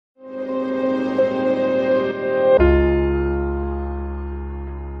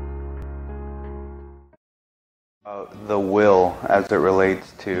about the will as it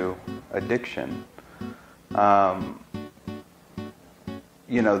relates to addiction.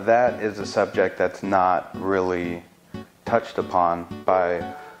 That is a subject that's not really touched upon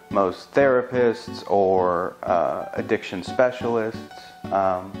by most therapists or addiction specialists.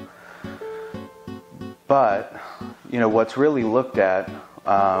 But what's really looked at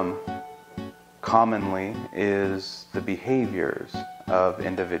commonly is the behaviors of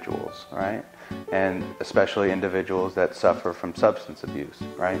individuals, right? And especially individuals that suffer from substance abuse,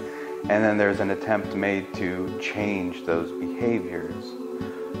 right? And then there's an attempt made to change those behaviors,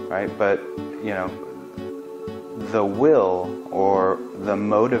 right? But, the will or the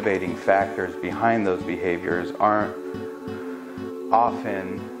motivating factors behind those behaviors aren't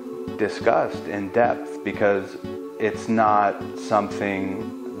often discussed in depth because it's not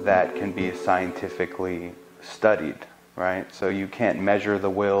something that can be scientifically studied, right? So you can't measure the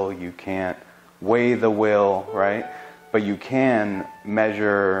will, you can't weigh the will, right? But you can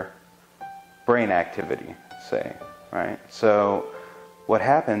measure brain activity, say, right? So what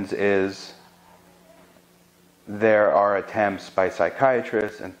happens is there are attempts by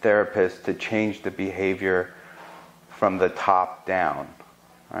psychiatrists and therapists to change the behavior from the top down,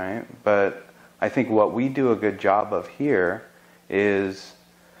 right? But I think what we do a good job of here is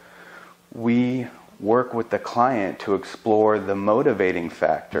we work with the client to explore the motivating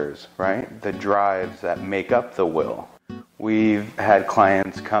factors, right? The drives that make up the will. We've had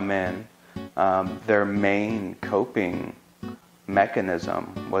clients come in, their main coping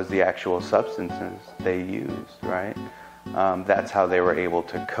mechanism was the actual substances they used, right? That's how they were able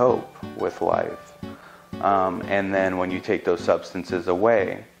to cope with life. And then when you take those substances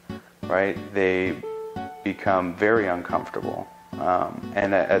away, right, they become very uncomfortable.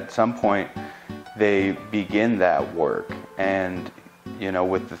 And at some point, they begin that work and,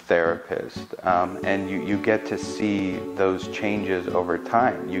 with the therapist. And you get to see those changes over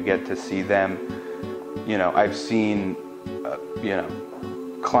time. You get to see them, I've seen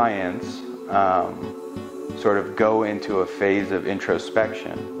clients sort of go into a phase of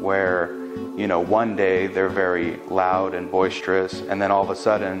introspection where, one day they're very loud and boisterous, and then all of a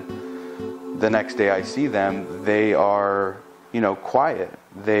sudden, the next day I see them, they are, quiet.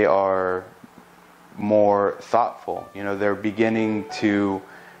 They are more thoughtful. They're beginning to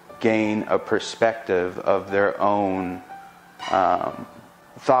gain a perspective of their own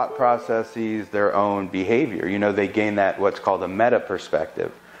thought processes, their own behavior. They gain that what's called a meta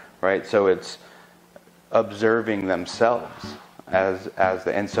perspective, right? So it's observing themselves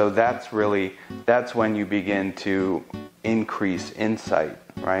and so that's when you begin to increase insight,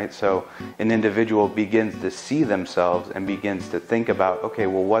 right? So an individual begins to see themselves and begins to think about, okay,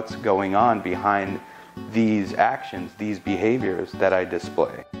 well, what's going on behind these actions, these behaviors that I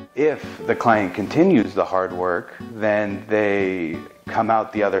display? If the client continues the hard work, then they come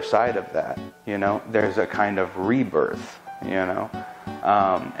out the other side of that, there's a kind of rebirth,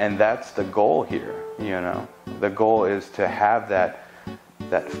 and that's the goal here, the goal is to have that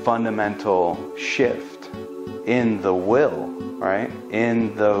fundamental shift in the will, right,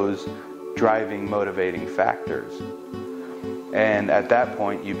 in those driving, motivating factors. And at that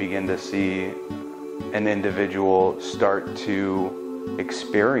point, you begin to see an individual start to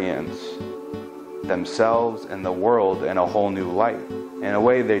experience themselves and the world in a whole new light. In a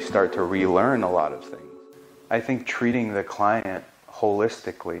way, they start to relearn a lot of things. I think treating the client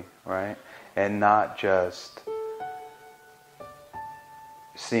holistically, right, and not just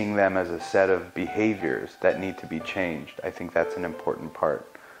seeing them as a set of behaviors that need to be changed, I think that's an important part,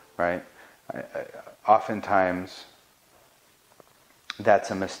 right? Oftentimes,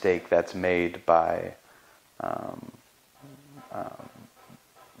 that's a mistake that's made by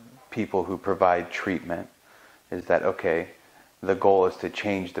people who provide treatment, is that, okay, the goal is to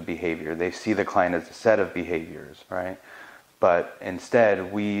change the behavior. They see the client as a set of behaviors, right? But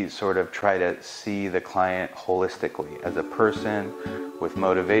instead, we sort of try to see the client holistically as a person with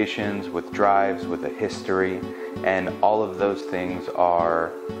motivations, with drives, with a history, and all of those things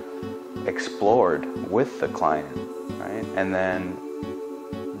are explored with the client, right? And then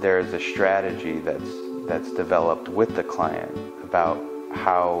there's a strategy that's developed with the client about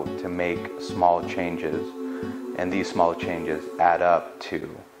how to make small changes, and these small changes add up to,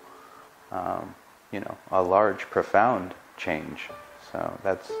 a large, profound change. So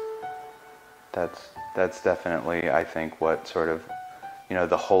that's definitely, I think, what sort of,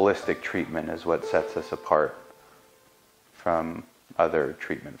 the holistic treatment is what sets us apart from other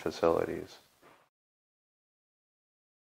treatment facilities.